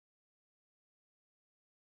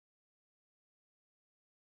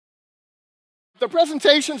The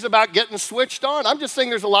presentation's about getting switched on. I'm just saying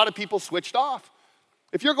there's a lot of people switched off.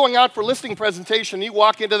 If you're going out for listing presentation, you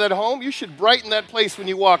walk into that home, you should brighten that place when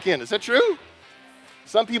you walk in. Is that true?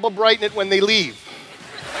 Some people brighten it when they leave.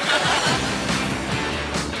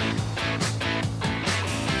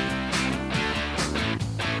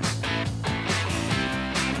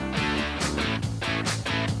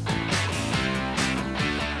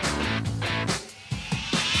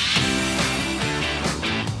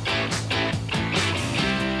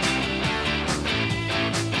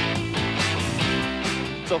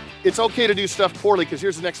 So it's okay to do stuff poorly, because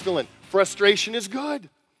here's the next fill-in. Frustration is good.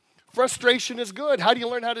 Frustration is good. How do you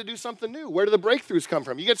learn how to do something new? Where do the breakthroughs come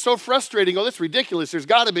from? You get so frustrated, you go, this is ridiculous. There's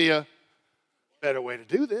got to be a better way to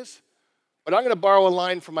do this. But I'm going to borrow a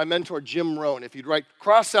line from my mentor, Jim Rohn. If you'd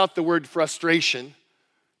cross out the word frustration,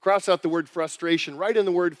 write in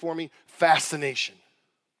the word for me, fascination.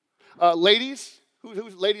 Ladies,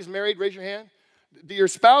 who's ladies married? Raise your hand. Do your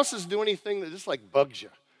spouses do anything that just like bugs you?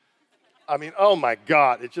 I mean, oh my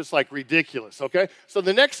God, it's just like ridiculous, okay? So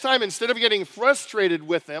the next time, instead of getting frustrated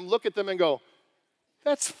with them, look at them and go,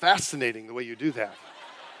 that's fascinating the way you do that.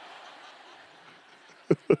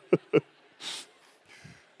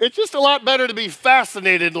 It's just a lot better to be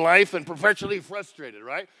fascinated in life than perpetually frustrated,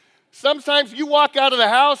 right? Sometimes you walk out of the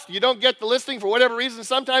house, you don't get the listing for whatever reason.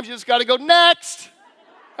 Sometimes you just got to go, next.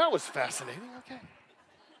 That was fascinating, okay.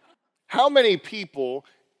 How many people,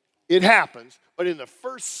 it happens, but in the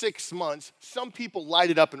first 6 months, some people light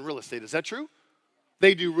it up in real estate. Is that true?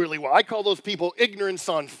 They do really well. I call those people ignorance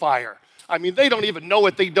on fire. I mean, they don't even know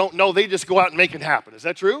what they don't know. They just go out and make it happen. Is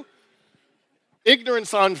that true?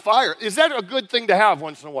 Ignorance on fire. Is that a good thing to have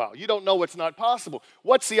once in a while? You don't know what's not possible.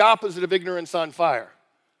 What's the opposite of ignorance on fire?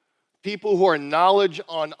 People who are knowledge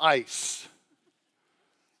on ice.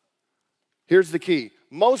 Here's the key.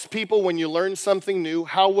 Most people, when you learn something new,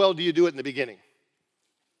 how well do you do it in the beginning?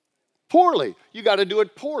 Poorly. You got to do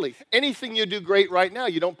it poorly. Anything you do great right now,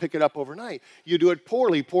 you don't pick it up overnight. You do it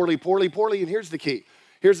poorly, and here's the key.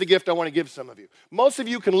 Here's the gift I want to give some of you. Most of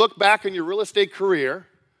you can look back in your real estate career,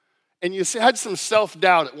 and you had some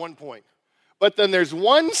self-doubt at one point. But then there's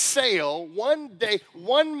one sale, one day,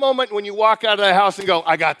 one moment when you walk out of the house and go,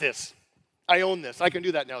 I got this. I own this. I can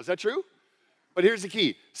do that now. Is that true? But here's the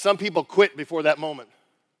key. Some people quit before that moment.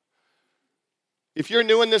 If you're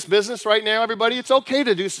new in this business right now, everybody, it's okay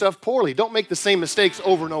to do stuff poorly. Don't make the same mistakes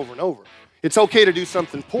over and over and over. It's okay to do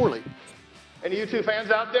something poorly. Any U2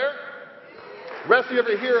 fans out there? Rest of you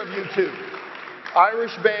ever hear of U2?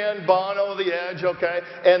 Irish band, Bono, The Edge, okay?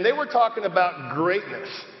 And they were talking about greatness.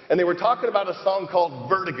 And they were talking about a song called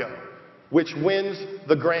Vertigo, which wins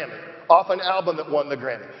the Grammy, off an album that won the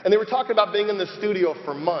Grammy. And they were talking about being in the studio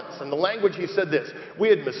for months. And the language, he said this, we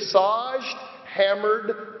had massaged,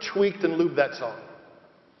 hammered, tweaked, and lubed that song.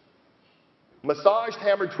 Massaged,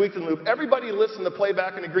 hammered, tweaked, and lubed. Everybody listened to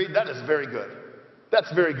playback and agreed, that is very good.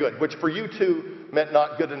 That's very good, which for you two meant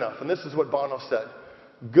not good enough. And this is what Bono said.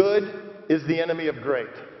 Good is the enemy of great.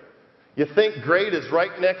 You think great is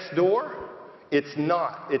right next door? It's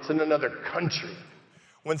not. It's in another country.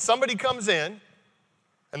 When somebody comes in,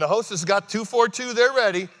 and the host has got 242, they're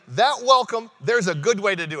ready, that welcome, there's a good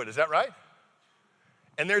way to do it. Is that right?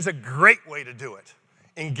 And there's a great way to do it.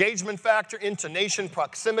 Engagement factor, intonation,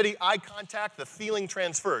 proximity, eye contact, the feeling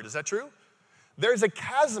transferred. Is that true? There's a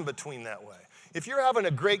chasm between that way. If you're having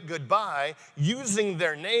a great goodbye, using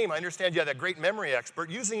their name, I understand you have that great memory expert,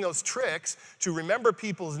 using those tricks to remember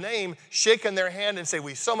people's name, shaking their hand and say,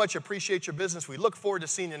 we so much appreciate your business, we look forward to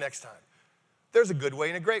seeing you next time. There's a good way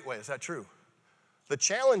and a great way. Is that true? The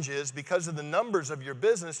challenge is, because of the numbers of your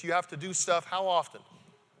business, you have to do stuff how often?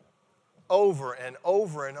 Over and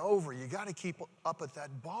over and over. You got to keep up at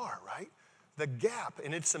that bar, right? The gap.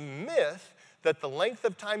 And it's a myth that the length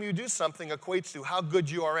of time you do something equates to how good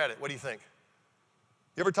you are at it. What do you think?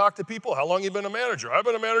 You ever talk to people, how long have you been a manager? I've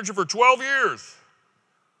been a manager for 12 years.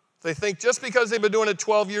 They think just because they've been doing it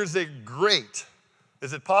 12 years, they're great.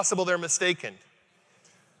 Is it possible they're mistaken?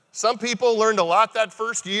 Some people learned a lot that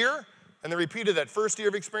first year, and they repeated that first year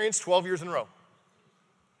of experience 12 years in a row.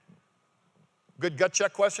 Good gut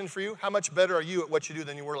check question for you. How much better are you at what you do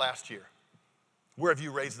than you were last year? Where have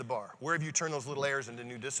you raised the bar? Where have you turned those little errors into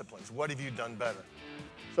new disciplines? What have you done better?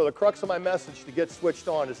 So the crux of my message to get switched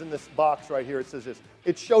on is in this box right here. It says this.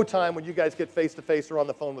 It's showtime when you guys get face-to-face or on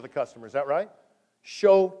the phone with a customer. Is that right?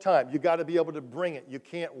 Showtime. You got to be able to bring it. You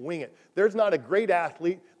can't wing it. There's not a great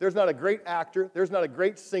athlete. There's not a great actor. There's not a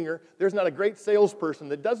great singer. There's not a great salesperson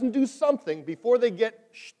that doesn't do something before they get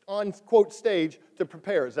on, quote, stage to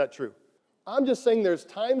prepare. Is that true? I'm just saying there's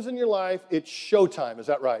times in your life it's showtime. Is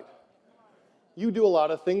that right? You do a lot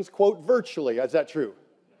of things, quote, virtually. Is that true?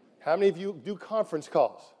 How many of you do conference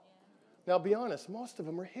calls? Now, be honest, most of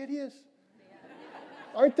them are hideous.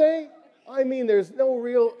 Aren't they? I mean, there's no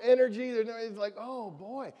real energy. It's like, oh,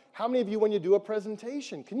 boy. How many of you, when you do a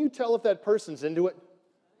presentation, can you tell if that person's into it?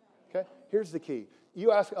 Okay, here's the key.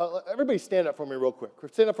 You ask, everybody stand up for me real quick.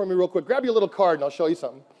 Stand up for me real quick. Grab your little card, and I'll show you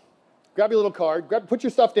something. Grab your little card. Put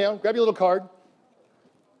your stuff down. Grab your little card.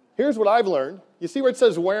 Here's what I've learned. You see where it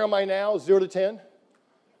says, where am I now, 0 to 10?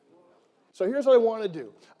 So here's what I want to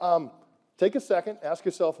do. Take a second. Ask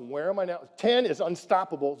yourself, where am I now? 10 is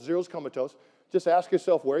unstoppable. 0 is comatose. Just ask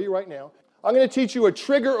yourself, where are you right now? I'm going to teach you a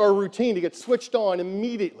trigger or a routine to get switched on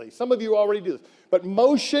immediately. Some of you already do this. But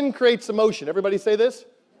motion creates emotion. Everybody say this?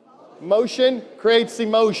 Motion creates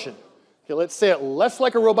emotion. Okay, let's say it less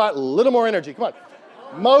like a robot, a little more energy. Come on.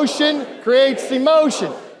 Motion creates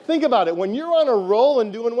emotion. Think about it. When you're on a roll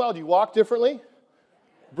and doing well, do you walk differently?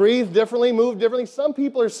 Breathe differently? Move differently? Some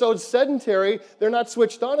people are so sedentary, they're not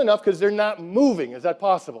switched on enough because they're not moving. Is that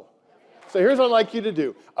possible? So here's what I'd like you to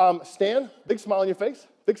do. Stand, big smile on your face,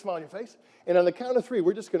 big smile on your face. And on the count of 3,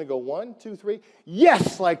 we're just going to go 1, 2, 3.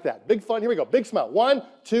 Yes, like that. Big fun. Here we go. Big smile. 1,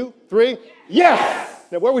 2, 3. Yes!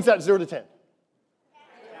 Now, where was that 0 to 10?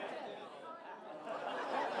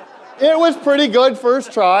 It was pretty good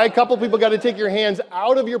first try. A couple people got to take your hands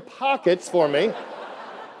out of your pockets for me.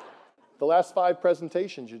 The last 5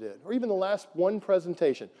 presentations you did, or even the last 1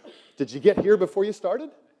 presentation. Did you get here before you started?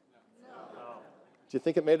 No. Do you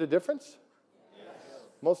think it made a difference? Yes.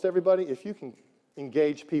 Most everybody, if you can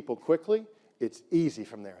engage people quickly, it's easy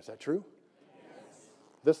from there. Is that true? Yes.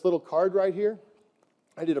 This little card right here,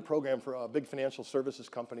 I did a program for a big financial services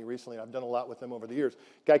company recently. I've done a lot with them over the years.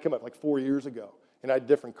 Guy came up like 4 years ago, and I had a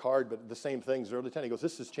different card, but the same thing, 0 to 10. He goes,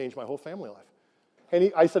 this has changed my whole family life. And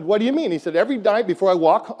I said, what do you mean? He said, every night before I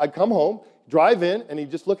walk, I'd come home, drive in, and he'd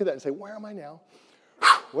just look at that and say, where am I now?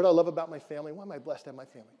 What do I love about my family? Why am I blessed to have my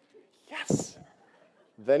family? Yes.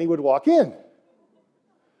 Then he would walk in.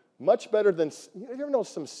 Much better than, you ever know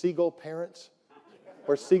some seagull parents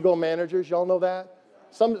or seagull managers? Y'all know that?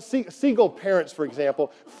 Some seagull parents, for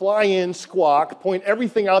example, fly in, squawk, point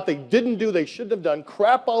everything out they didn't do, they shouldn't have done,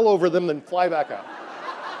 crap all over them, then fly back out.